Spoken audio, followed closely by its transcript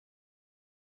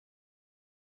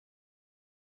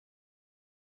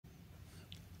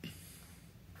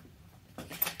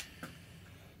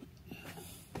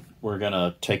We're going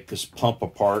to take this pump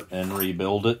apart and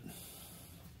rebuild it.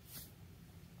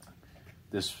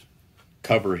 This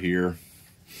cover here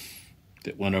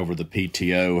that went over the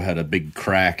PTO had a big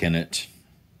crack in it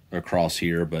across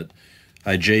here, but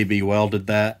I JB welded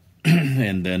that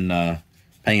and then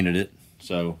painted it,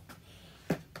 so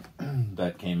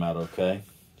that came out okay.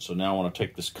 So now I want to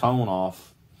take this cone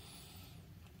off,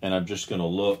 and I'm just going to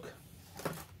look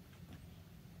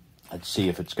and see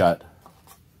if it's got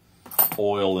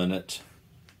oil in it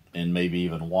and maybe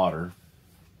even water.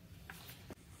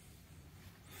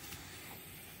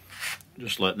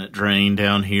 Just letting it drain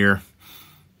down here.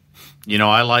 You know,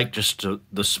 I like just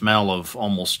the smell of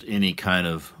almost any kind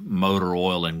of motor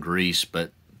oil and grease,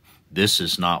 but this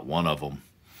is not one of them.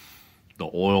 The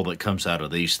oil that comes out of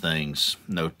these things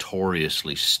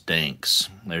notoriously stinks.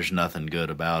 There's nothing good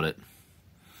about it.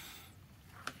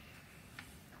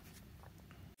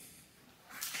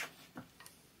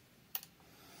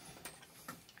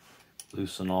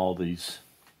 Loosen all these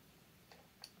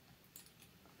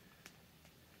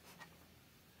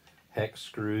hex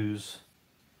screws.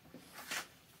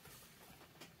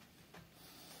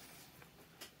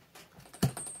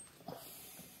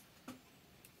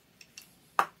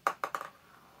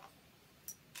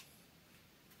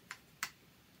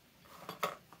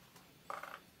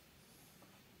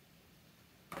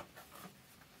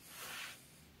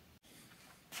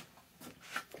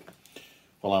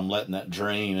 While I'm letting that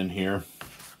drain in here,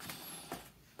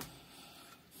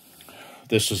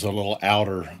 this is a little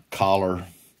outer collar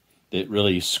that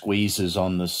really squeezes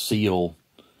on the seal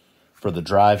for the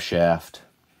drive shaft,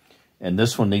 and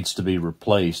this one needs to be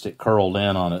replaced. It curled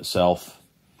in on itself,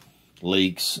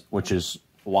 leaks, which is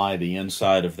why the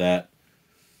inside of that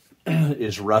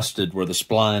is rusted where the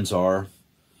splines are.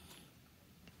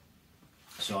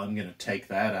 So I'm going to take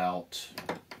that out,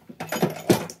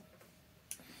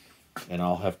 and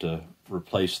I'll have to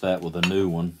replace that with a new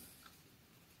one.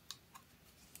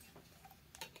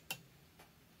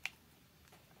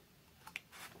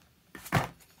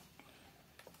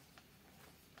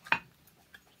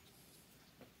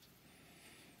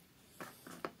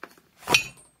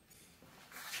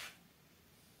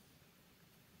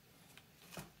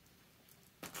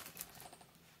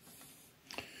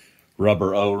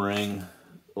 Rubber O-ring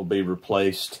will be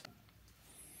replaced.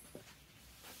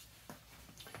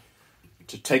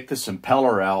 To take this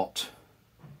impeller out,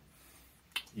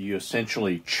 you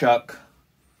essentially chuck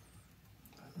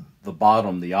the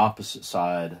bottom, the opposite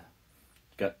side,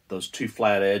 got those two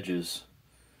flat edges,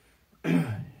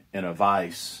 in a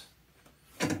vise,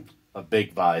 a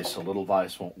big vise. A little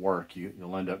vise won't work.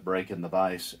 You'll end up breaking the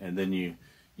vise. And then you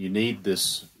need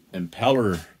this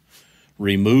impeller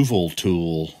removal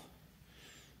tool.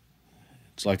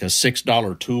 It's like a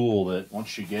 $6 tool that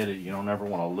once you get it, you don't ever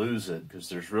want to lose it, because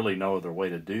there's really no other way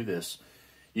to do this.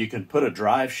 You can put a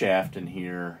drive shaft in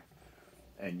here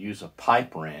and use a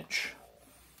pipe wrench,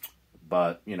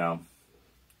 but you know,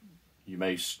 you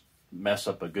may mess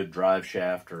up a good drive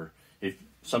shaft, or if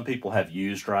some people have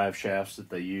used drive shafts that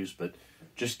they use, but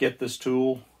just get this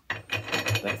tool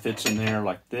that fits in there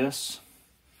like this.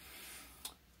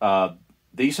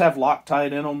 These have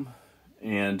Loctite in them.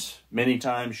 And many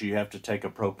times you have to take a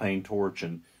propane torch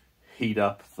and heat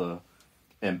up the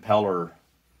impeller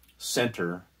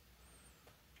center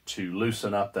to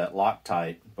loosen up that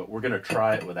Loctite. But we're going to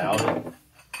try it without it.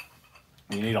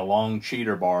 You need a long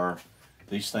cheater bar.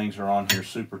 These things are on here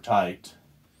super tight.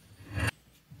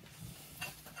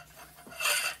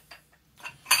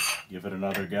 Give it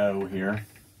another go here.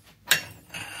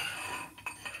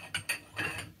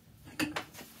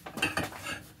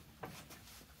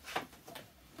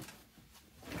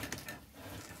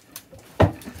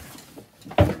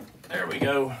 There we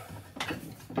go.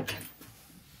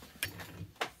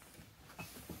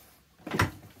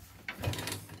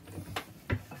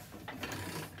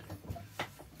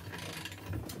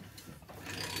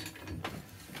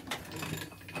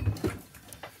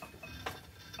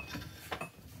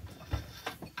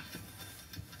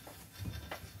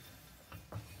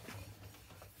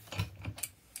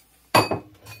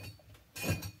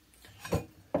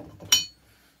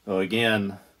 So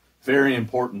again, very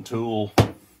important tool.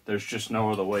 There's just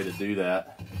no other way to do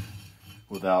that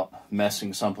without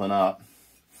messing something up.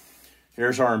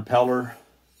 Here's our impeller.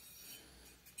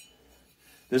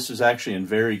 This is actually in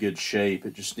very good shape.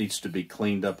 It just needs to be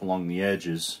cleaned up along the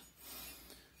edges.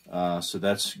 So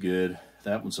that's good.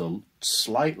 That one's a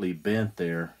slightly bent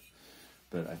there,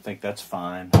 but I think that's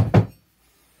fine.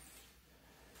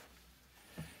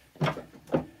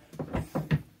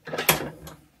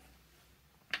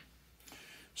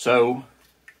 So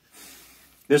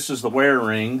this is the wear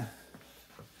ring.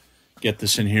 get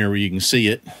this in here where you can see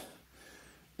it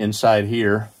inside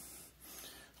here.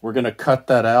 We're going to cut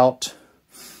that out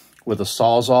with a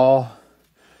Sawzall.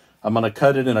 I'm going to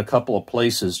cut it in a couple of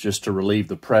places just to relieve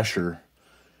the pressure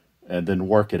and then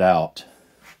work it out.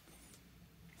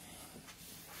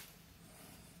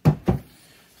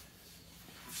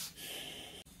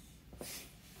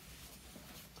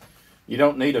 You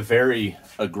don't need a very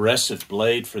aggressive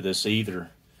blade for this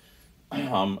either.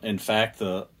 In fact,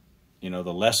 the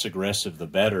less aggressive, the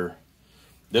better.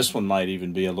 This one might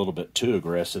even be a little bit too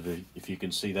aggressive, if you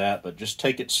can see that. But just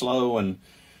take it slow and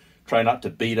try not to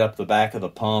beat up the back of the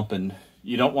pump. And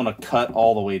you don't want to cut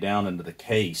all the way down into the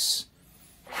case.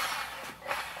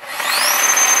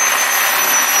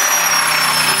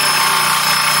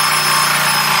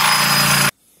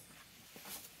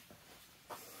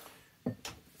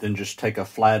 Then just take a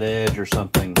flat edge or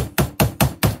something,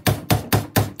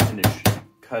 finish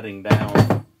cutting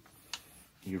down.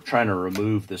 You're trying to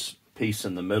remove this piece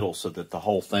in the middle so that the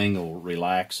whole thing will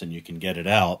relax and you can get it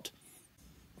out.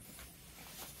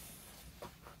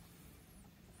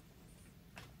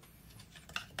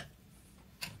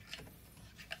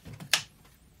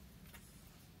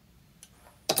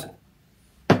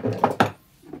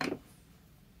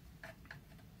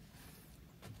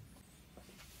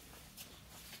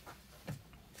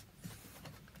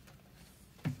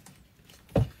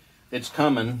 It's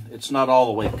coming. It's not all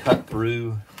the way cut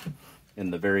through in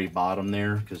the very bottom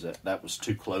there because that was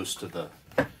too close to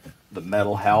the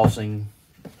metal housing.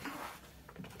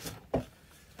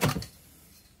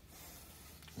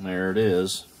 There it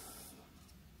is.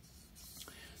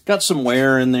 Got some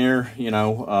wear in there,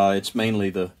 it's mainly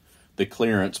the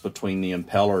clearance between the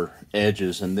impeller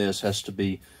edges, and this has to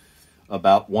be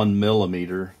about 1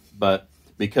 millimeter. But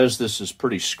because this is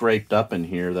pretty scraped up in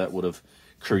here, that would have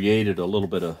created a little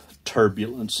bit of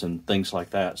turbulence and things like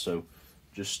that. So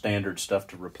just standard stuff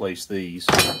to replace these.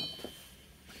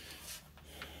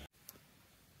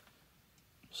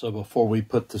 So before we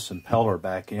put this impeller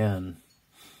back in,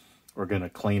 we're going to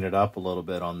clean it up a little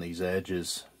bit on these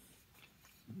edges.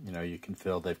 You can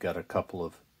feel they've got a couple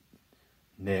of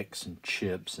nicks and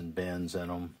chips and bends in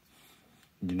them.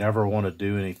 You never want to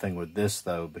do anything with this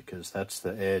though, because that's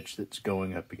the edge that's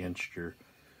going up against your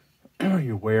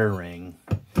wear ring.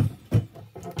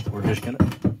 We're just going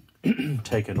to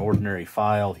take an ordinary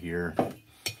file here.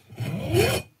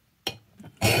 I'm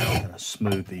going to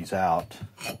smooth these out.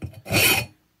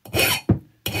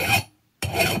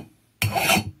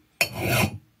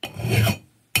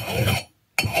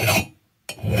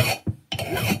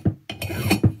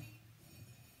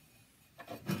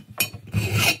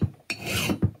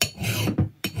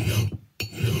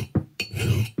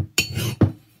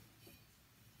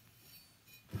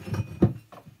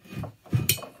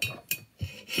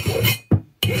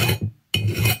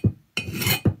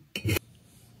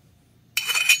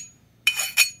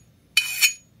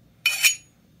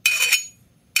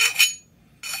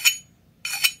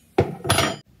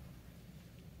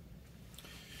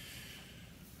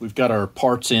 We've got our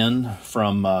parts in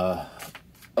from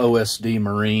OSD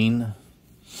Marine.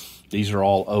 These are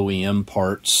all OEM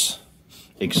parts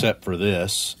except for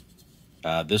this.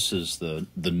 This is the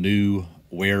new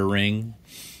wear ring.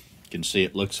 You can see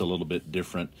it looks a little bit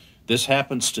different. This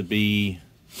happens to be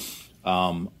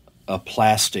a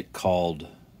plastic called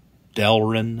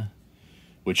Derlin,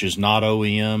 which is not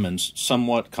OEM and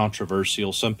somewhat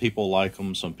controversial. Some people like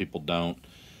them, some people don't.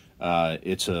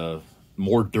 It's a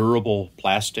more durable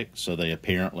plastic, so they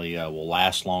apparently will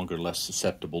last longer, less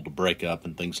susceptible to break up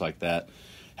and things like that.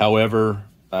 However,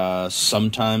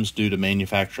 sometimes due to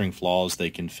manufacturing flaws, they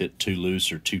can fit too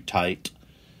loose or too tight.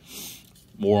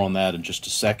 More on that in just a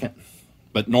second.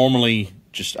 But normally,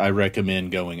 I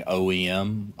recommend going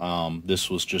OEM. This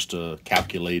was just a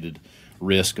calculated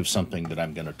risk of something that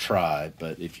I'm going to try.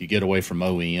 But if you get away from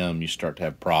OEM, you start to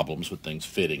have problems with things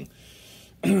fitting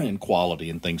and quality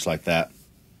and things like that.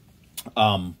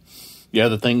 The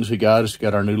other things we got is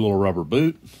our new little rubber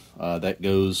boot that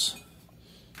goes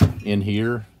in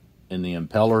here in the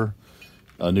impeller,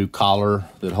 a new collar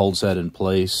that holds that in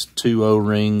place, 2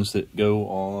 O-rings that go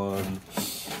on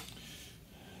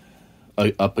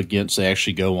up against, they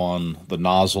actually go on the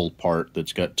nozzle part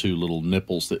that's got 2 little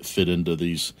nipples that fit into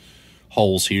these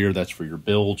holes here. That's for your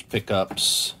bilge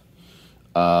pickups.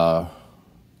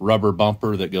 Rubber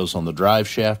bumper that goes on the drive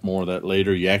shaft, more of that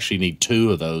later. You actually need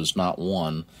 2 of those, not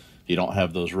 1. If you don't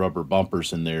have those rubber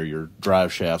bumpers in there, your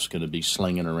drive shaft's going to be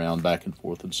slinging around back and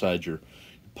forth inside your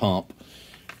pump.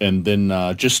 And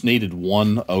then just needed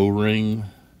 1 O-ring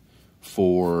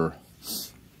for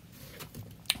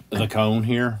the cone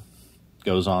here.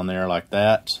 goes on there like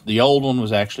that. The old one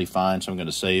was actually fine, so I'm going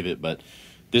to save it, but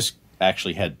this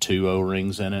actually had 2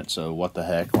 O-rings in it, so what the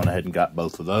heck, went ahead and got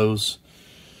both of those.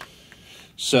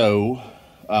 So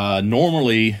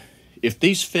normally, if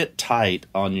these fit tight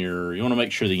on your, you want to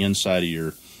make sure the inside of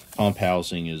your pump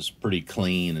housing is pretty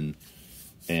clean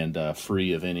and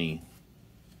free of any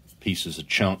pieces of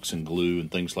chunks and glue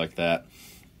and things like that.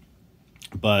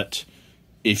 But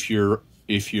if your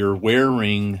wear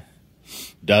ring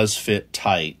does fit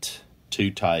tight,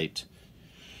 too tight,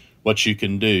 what you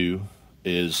can do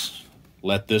is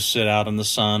let this sit out in the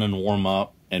sun and warm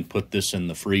up and put this in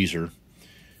the freezer,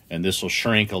 and this will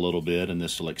shrink a little bit and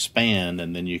this will expand,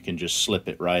 and then you can just slip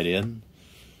it right in.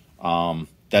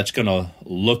 That's going to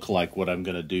look like what I'm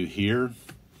going to do here,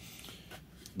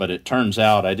 but it turns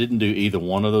out I didn't do either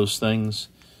one of those things,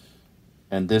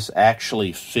 and this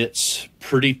actually fits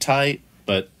pretty tight,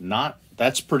 but not,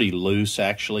 that's pretty loose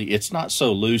actually. It's not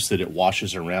so loose that it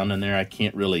washes around in there. I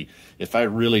can't really, if I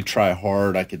really try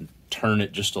hard, I can turn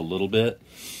it just a little bit.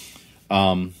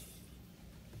 When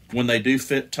they do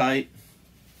fit tight,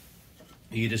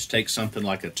 you just take something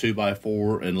like a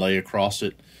 2x4 and lay across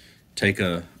it, take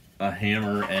a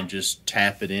hammer and just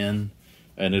tap it in,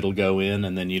 and it'll go in,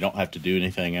 and then you don't have to do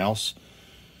anything else.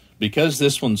 Because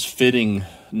this one's fitting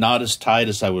not as tight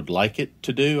as I would like it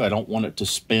to do, I don't want it to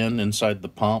spin inside the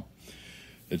pump.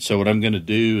 And so what I'm going to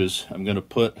do is I'm going to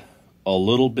put a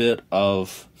little bit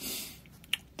of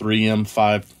 3M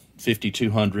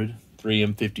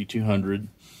 5200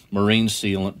 marine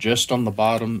sealant just on the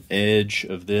bottom edge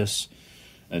of this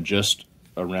and just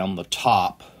around the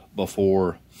top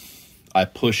before I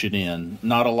push it in.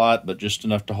 Not a lot, but just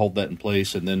enough to hold that in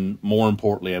place. And then more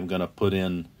importantly, I'm going to put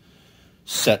in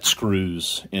set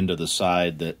screws into the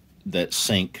side that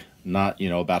sink, not, you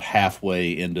know, about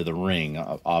halfway into the ring.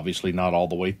 Obviously not all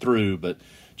the way through, but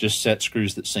just set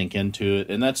screws that sink into it.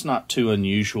 And that's not too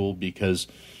unusual because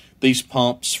these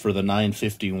pumps for the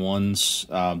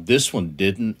 951s, this one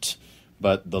didn't,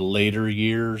 but the later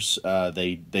years,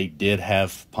 they did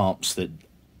have pumps that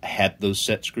had those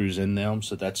set screws in them,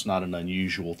 so that's not an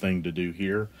unusual thing to do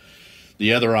here.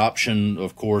 The other option,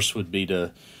 of course, would be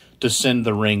to send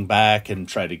the ring back and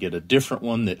try to get a different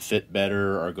one that fit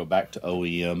better, or go back to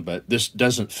OEM, but this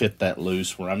doesn't fit that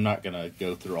loose where I'm not going to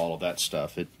go through all of that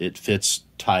stuff. It fits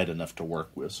tight enough to work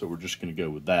with, so we're just going to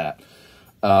go with that.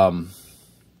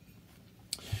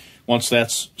 Once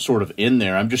that's sort of in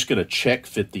there, I'm just going to check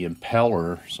fit the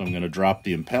impeller, so I'm going to drop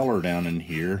the impeller down in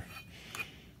here.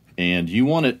 And you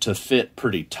want it to fit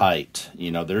pretty tight.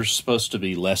 You know, there's supposed to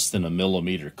be less than 1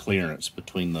 millimeter clearance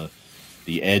between the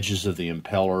edges of the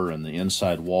impeller and the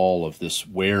inside wall of this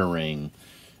wear ring.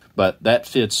 But that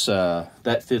fits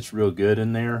real good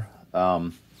in there.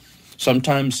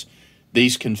 Sometimes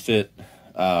these can fit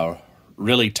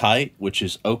really tight, which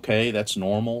is okay. That's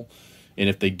normal. And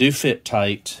if they do fit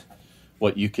tight,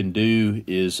 what you can do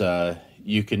is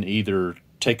you can either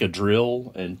take a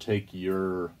drill and take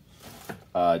your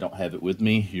I don't have it with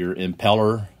me, your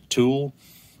impeller tool,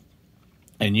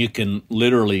 and you can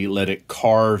literally let it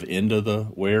carve into the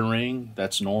wear ring.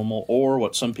 That's normal. Or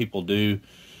what some people do,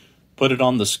 put it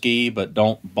on the ski, but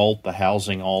don't bolt the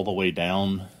housing all the way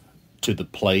down to the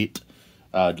plate.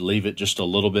 Leave it just a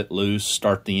little bit loose,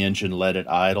 start the engine, let it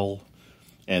idle,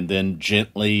 and then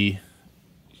gently,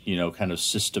 you know, kind of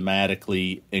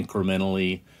systematically,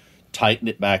 incrementally tighten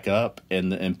it back up,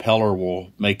 and the impeller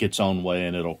will make its own way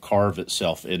and it'll carve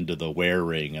itself into the wear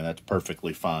ring, and that's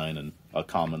perfectly fine and a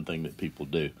common thing that people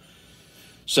do.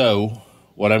 So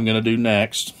what I'm going to do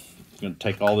next, I'm going to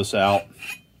take all this out,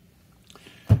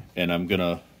 and I'm going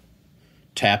to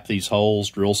tap these holes,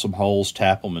 drill some holes,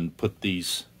 tap them, and put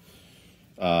these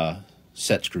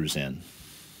set screws in.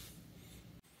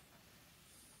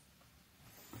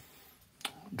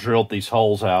 Drilled these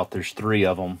holes out. There's 3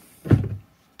 of them.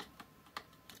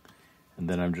 And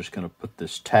then I'm just going to put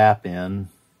this tap in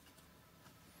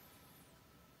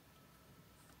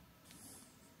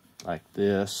like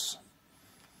this.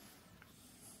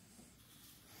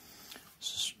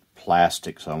 This is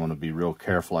plastic, so I want to be real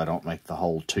careful I don't make the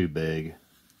hole too big.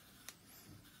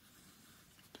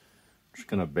 I'm just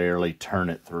going to barely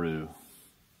turn it through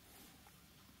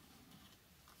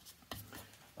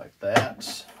like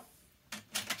that.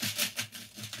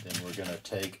 Then we're going to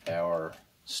take our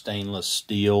stainless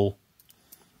steel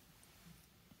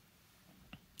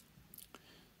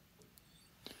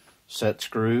set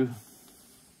screw,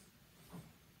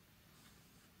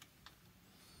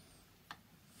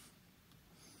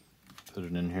 put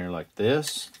it in here like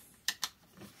this.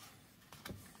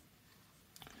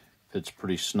 Fits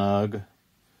pretty snug.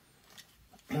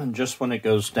 And just when it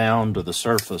goes down to the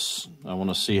surface, I want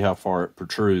to see how far it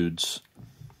protrudes.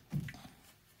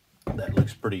 That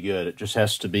looks pretty good. It just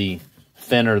has to be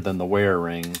thinner than the wear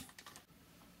ring.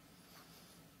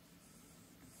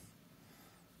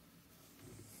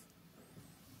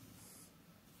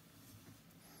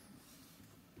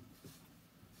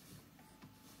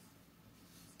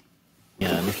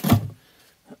 And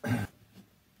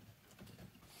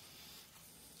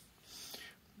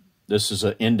this is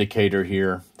an indicator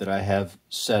here that I have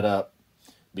set up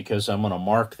because I'm going to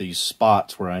mark these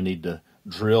spots where I need to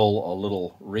drill a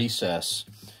little recess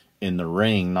in the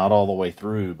ring, not all the way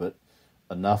through, but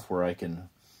enough where I can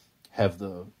have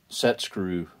the set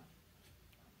screw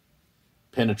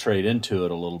penetrate into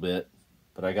it a little bit.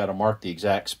 But I got to mark the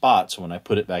exact spot, so when I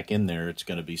put it back in there, it's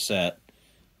going to be set.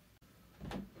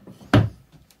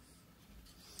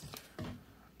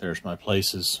 There's my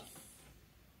places.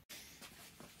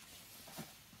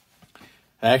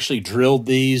 I actually drilled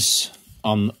these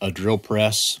on a drill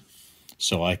press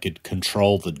so I could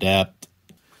control the depth.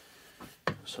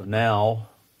 So now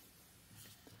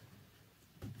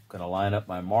I'm going to line up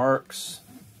my marks.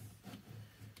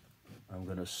 I'm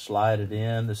going to slide it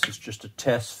in. This is just a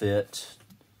test fit.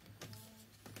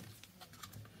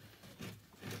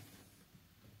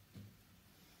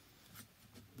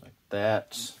 Like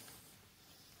that.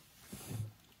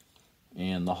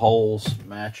 And the holes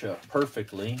match up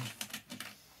perfectly.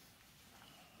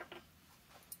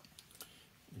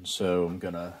 And so I'm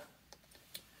gonna,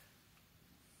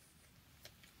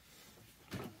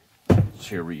 it's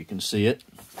here where you can see it.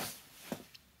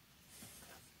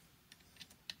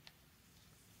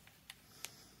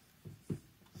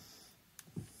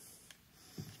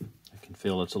 I can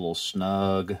feel it's a little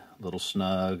snug.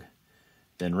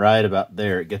 Then right about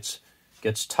there, it gets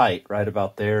tight right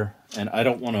about there. And I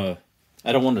don't want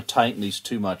to tighten these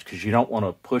too much because you don't want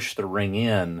to push the ring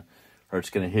in or it's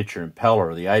going to hit your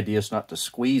impeller. The idea is not to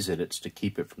squeeze it, it's to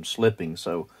keep it from slipping.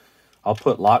 So I'll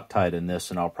put Loctite in this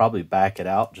and I'll probably back it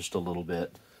out just a little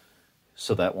bit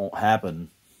so that won't happen.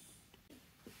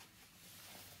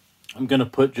 I'm going to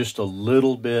put just a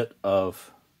little bit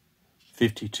of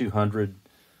 5200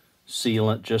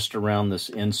 sealant just around this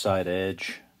inside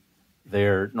edge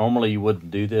there. Normally you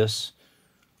wouldn't do this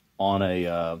on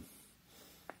a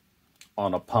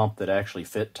pump that actually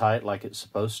fit tight like it's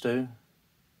supposed to.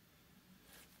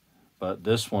 But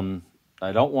this one,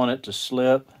 I don't want it to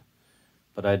slip,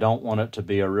 but I don't want it to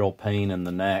be a real pain in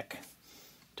the neck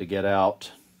to get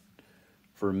out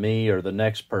for me or the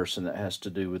next person that has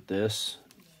to do with this.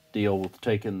 Deal with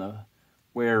taking the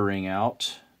wear ring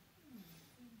out.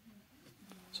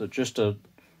 So just a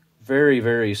very,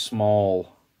 very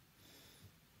small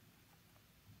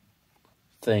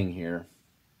thing here.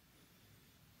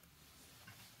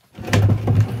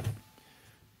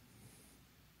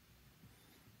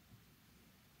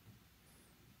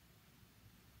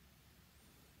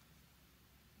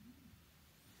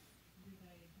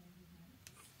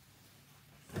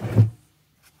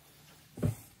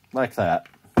 Like that.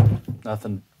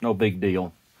 Nothing, no big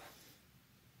deal.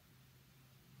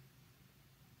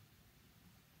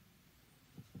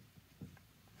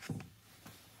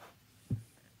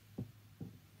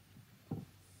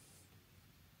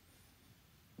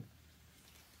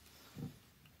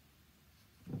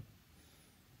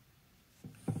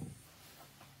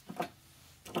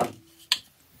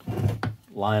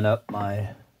 Line up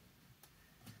my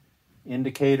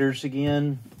indicators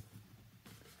again.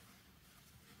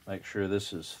 Make sure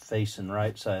this is facing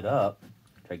right side up.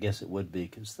 I guess it would be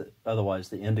because otherwise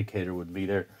the indicator would be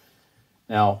there.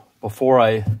 Now, before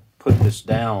I put this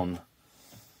down,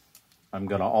 I'm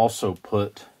going to also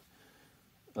put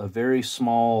a very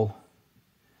small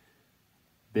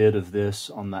bit of this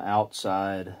on the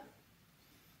outside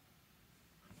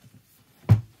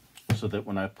so that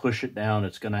when I push it down,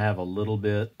 it's going to have a little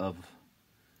bit of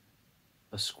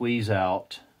a squeeze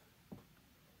out.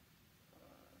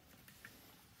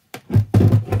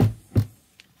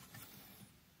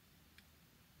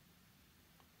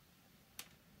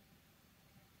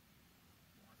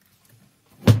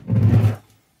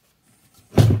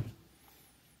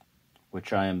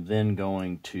 Which I am then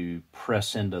going to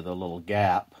press into the little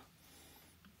gap.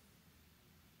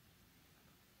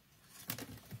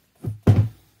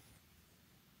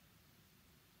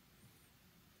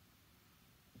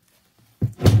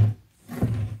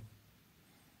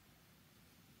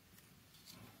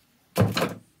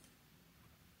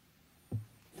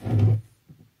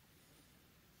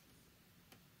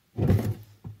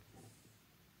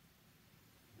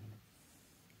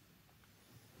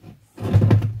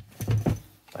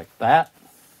 Like that.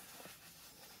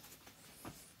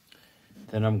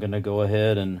 Then I'm going to go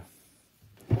ahead and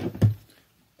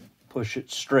push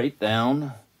it straight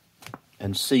down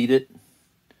and seat it.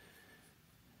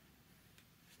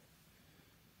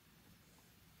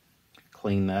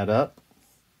 Clean that up.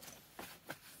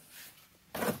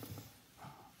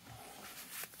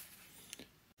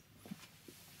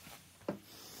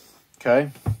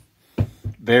 Okay.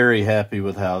 Very happy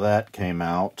with how that came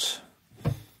out.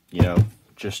 You know,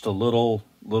 just a little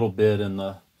bit in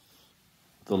the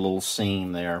little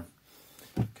seam there.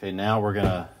 Okay, now we're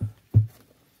gonna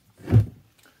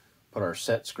put our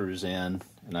set screws in,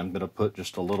 and I'm gonna put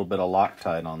just a little bit of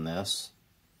Loctite on this.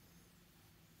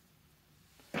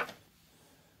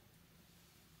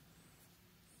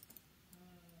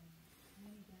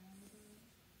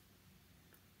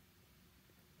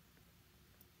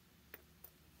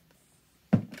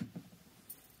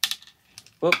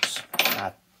 Whoops,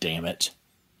 god damn it.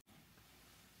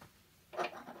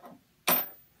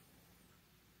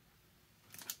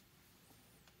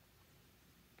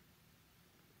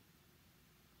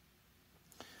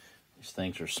 These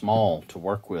things are small to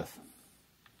work with.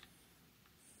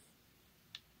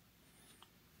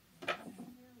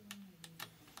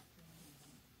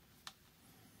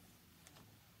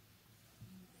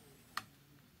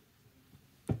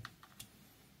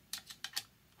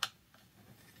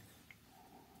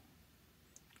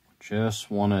 Just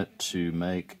want it to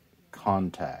make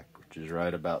contact, which is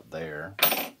right about there.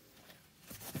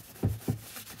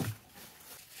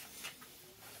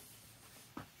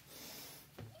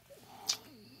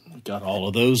 Got all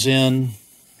of those in.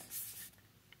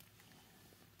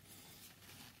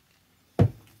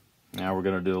 Now we're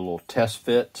going to do a little test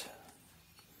fit.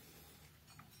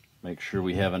 Make sure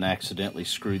we haven't accidentally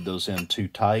screwed those in too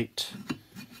tight.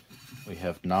 We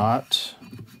have not.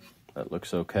 That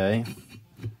looks okay.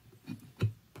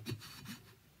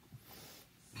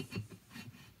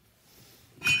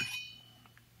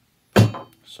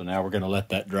 So now we're going to let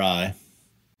that dry.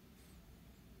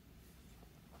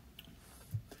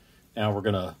 Now we're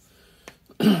going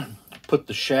to put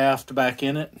the shaft back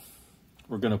in it.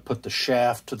 We're going to put the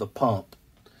shaft to the pump.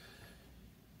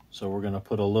 So we're going to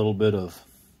put a little bit of,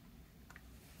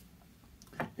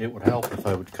 it would help if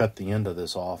I would cut the end of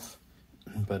this off,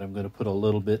 but I'm going to put a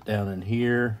little bit down in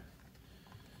here,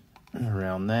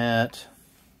 around that.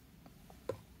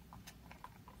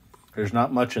 There's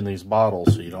not much in these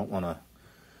bottles, so you don't want to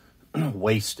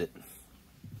waste it.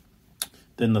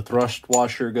 Then the thrust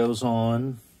washer goes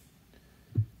on.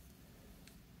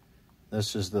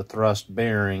 This is the thrust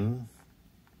bearing.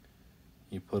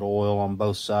 You put oil on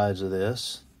both sides of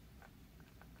this,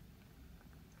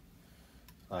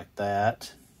 like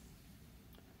that.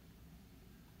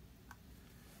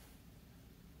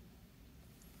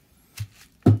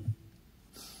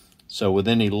 So with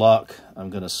any luck, I'm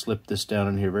going to slip this down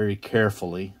in here very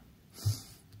carefully,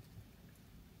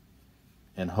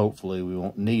 and hopefully we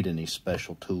won't need any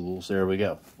special tools. There we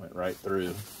go. Went right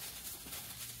through.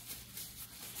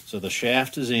 So the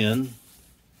shaft is in.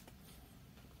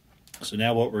 So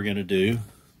now what we're going to do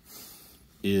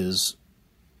is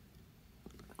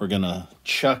we're going to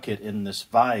chuck it in this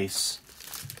vise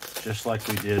just like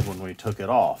we did when we took it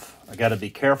off. I got to be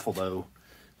careful though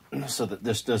so that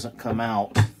this doesn't come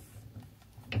out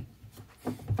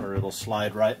or it'll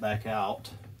slide right back out.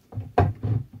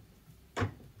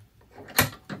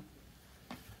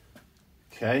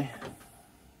 Okay.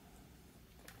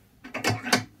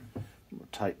 We'll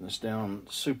tighten this down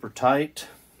super tight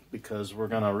because we're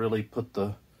going to really put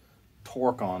the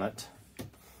torque on it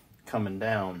coming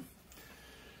down.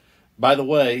 By the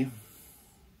way,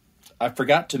 I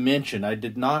forgot to mention I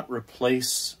did not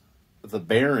replace the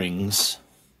bearings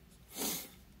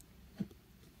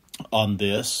on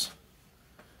this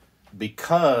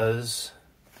because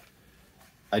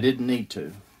I didn't need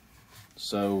to.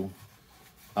 So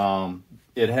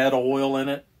it had oil in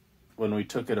it when we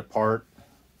took it apart.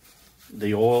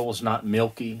 The oil was not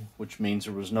milky, which means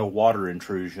there was no water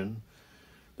intrusion.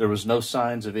 There was no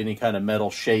signs of any kind of metal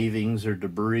shavings or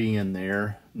debris in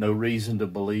there. No reason to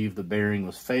believe the bearing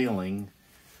was failing.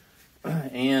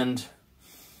 And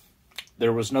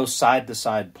there was no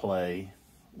side-to-side play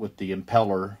with the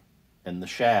impeller and the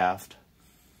shaft.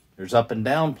 There's up and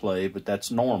down play, but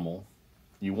that's normal.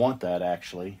 You want that,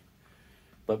 actually.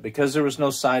 But because there was no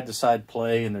side-to-side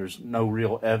play and there's no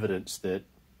real evidence that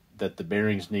the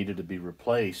bearings needed to be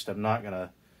replaced, I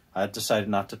decided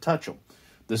not to touch them.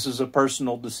 This is a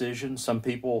personal decision. Some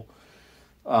people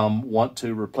want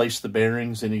to replace the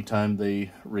bearings anytime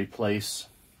they replace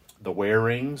the wear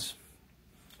rings.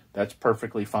 That's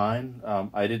perfectly fine.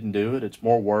 I didn't do it. It's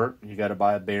more work. You got to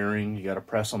buy a bearing. You got to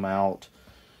press them out.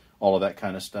 all of that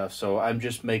kind of stuff. So I'm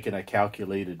just making a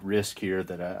calculated risk here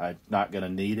that I'm not going to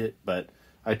need it, but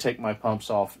I take my pumps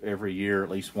off every year,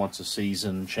 at least once a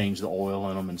season, change the oil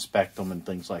in them, inspect them, and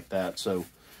things like that. So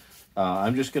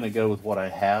I'm just going to go with what I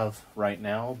have right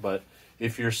now, but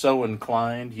if you're so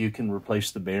inclined, you can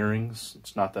replace the bearings.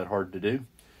 It's not that hard to do.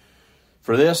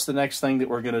 For this, the next thing that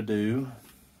we're going to do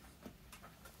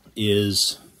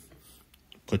is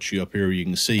put you up here where you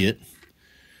can see it.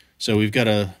 So we've got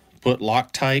to put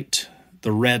Loctite,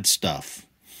 the red stuff,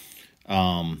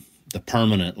 the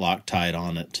permanent Loctite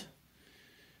on it,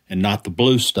 and not the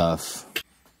blue stuff.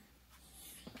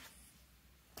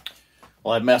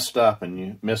 Well, I messed up, and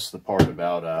you missed the part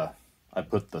about I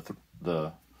put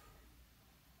the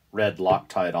red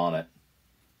Loctite on it,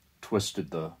 twisted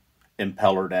the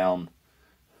impeller down.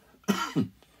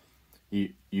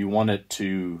 You want it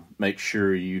to make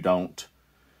sure you don't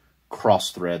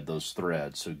cross thread those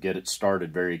threads. So get it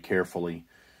started very carefully,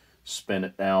 spin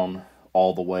it down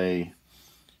all the way.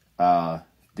 The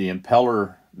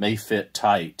impeller may fit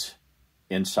tight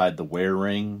inside the wear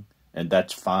ring, and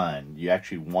that's fine. You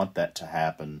actually want that to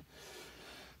happen.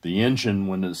 The engine,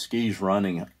 when the ski's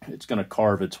running, it's going to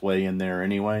carve its way in there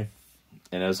anyway.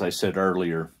 And as I said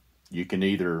earlier, you can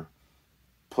either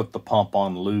put the pump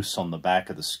on loose on the back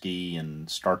of the ski and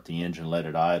start the engine, let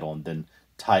it idle, and then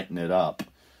tighten it up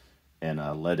and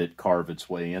let it carve its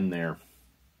way in there.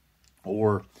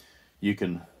 Or you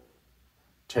can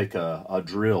take a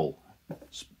drill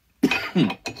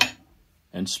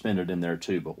and spin it in there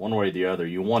too. But one way or the other,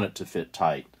 you want it to fit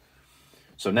tight.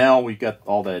 So now we've got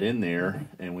all that in there,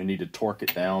 and we need to torque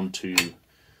it down to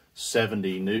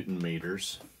 70 Newton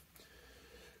meters.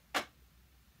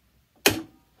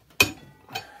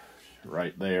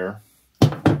 Right there.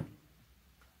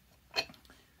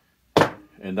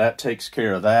 And that takes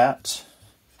care of that.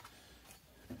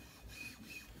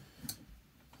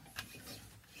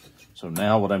 So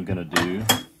now what I'm going to do,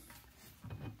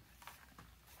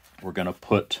 we're going to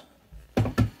put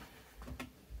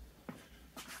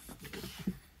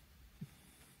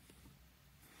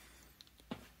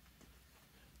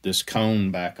this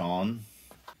cone back on.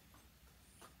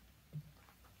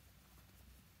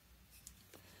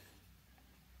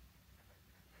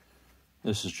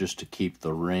 This is just to keep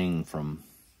the ring from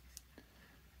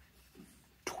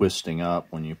twisting up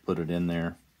when you put it in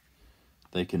there.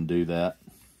 They can do that.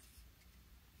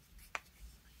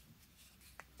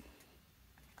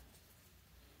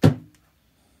 Like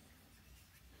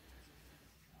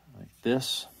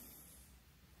this.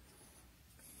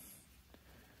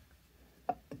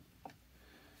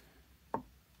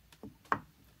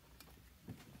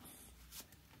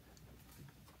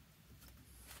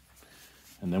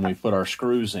 And then we put our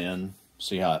screws in.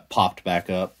 See how it popped back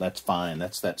up? That's fine.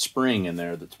 That's that spring in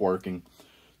there that's working.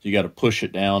 So you got to push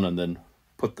it down and then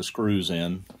put the screws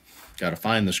in. Got to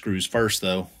find the screws first,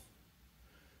 though.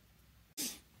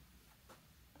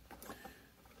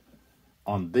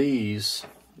 On these,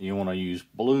 you want to use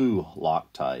blue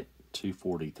Loctite,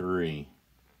 243,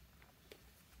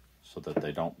 so that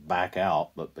they don't back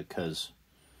out, but because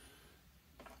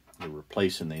you're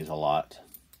replacing these a lot,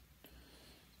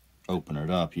 open it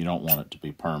up, you don't want it to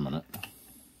be permanent.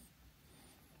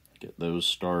 Get those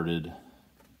started.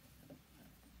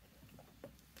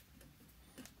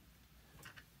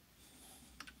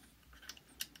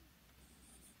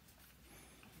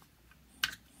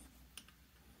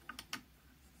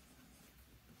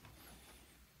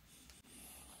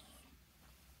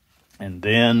 And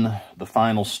then the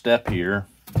final step here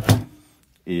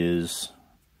is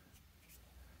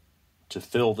to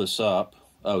fill this up.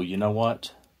 Oh, you know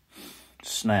what?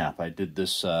 Snap, I did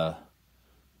this, I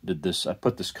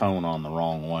put this cone on the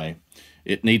wrong way.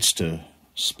 It needs to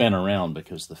spin around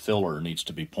because the filler needs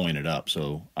to be pointed up.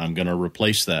 So I'm going to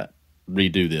replace that,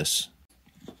 redo this.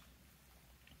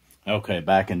 Okay,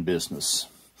 back in business.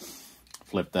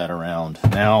 Flip that around.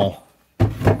 Now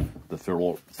the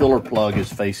filler plug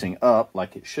is facing up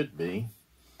like it should be.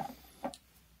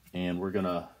 And we're going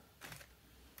to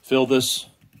fill this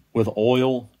with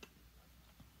oil.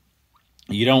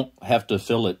 You don't have to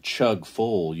fill it chug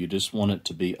full. You just want it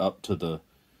to be up to the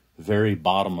very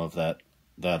bottom of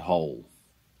that hole.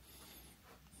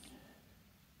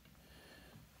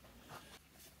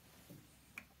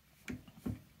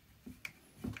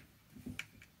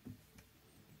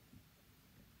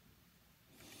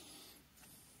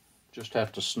 Just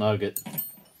have to snug it.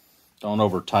 Don't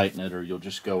over tighten it or you'll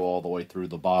just go all the way through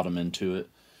the bottom into it.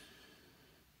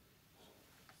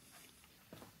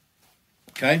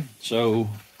 Okay, so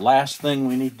last thing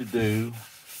we need to do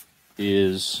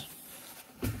is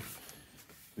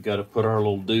we got to put our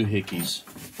little doohickeys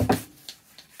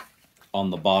on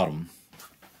the bottom.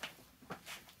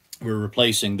 We're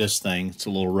replacing this thing. It's a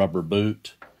little rubber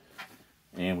boot.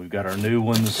 And we've got our new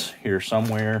ones here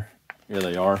somewhere. Here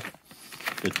they are.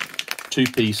 The 2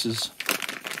 pieces.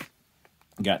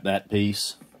 Got that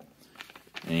piece.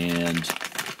 And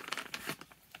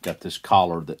got this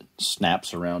collar that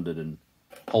snaps around it and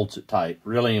holds it tight.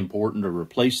 Really important to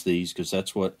replace these because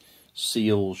that's what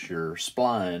seals your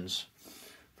splines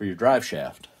for your drive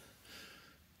shaft.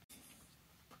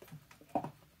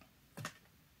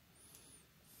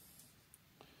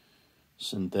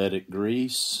 Synthetic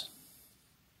grease.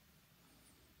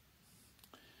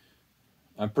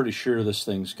 I'm pretty sure this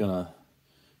thing's gonna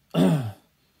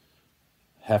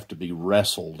have to be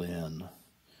wrestled in.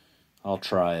 I'll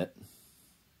try it.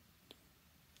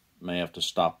 May have to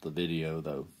stop the video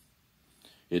though.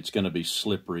 It's going to be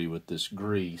slippery with this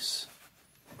grease.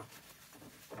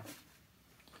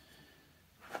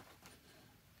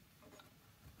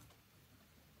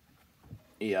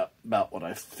 Yeah, about what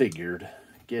I figured.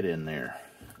 Get in there.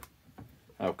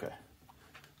 Okay.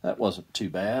 That wasn't too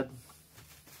bad.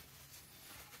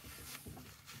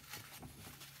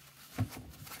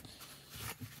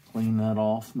 Clean that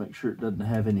off. Make sure it doesn't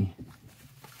have any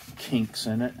kinks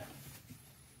in it.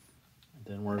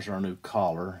 Then where's our new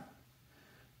collar?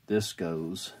 This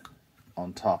goes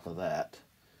on top of that.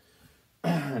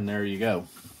 And there you go.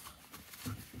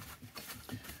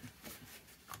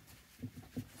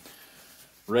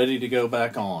 Ready to go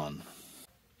back on.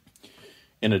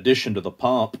 In addition to the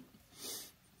pump,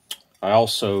 I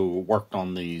also worked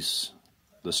on the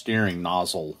steering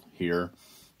nozzle here.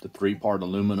 The 3-part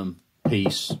aluminum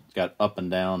piece. Got up and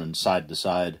down and side to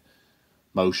side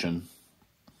motion.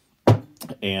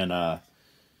 And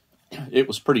it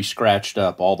was pretty scratched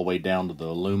up all the way down to the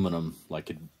aluminum, like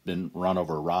it'd been run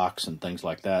over rocks and things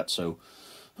like that. So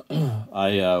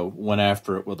I went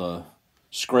after it with a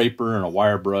scraper and a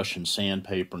wire brush and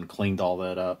sandpaper and cleaned all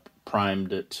that up,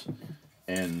 primed it,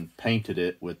 and painted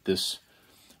it with this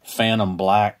Phantom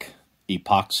Black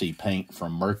epoxy paint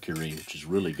from Mercury, which is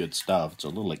really good stuff. It's a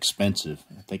little expensive.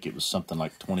 I think it was something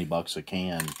like 20 bucks a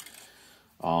can.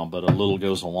 But a little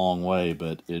goes a long way,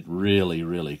 but it really,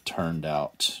 really turned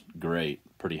out great.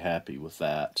 Pretty happy with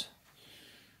that.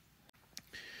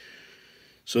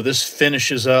 So this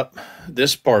finishes up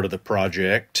this part of the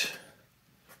project.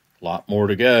 A lot more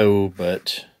to go,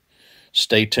 but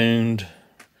stay tuned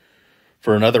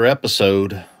for another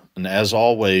episode. And as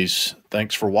always,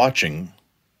 thanks for watching.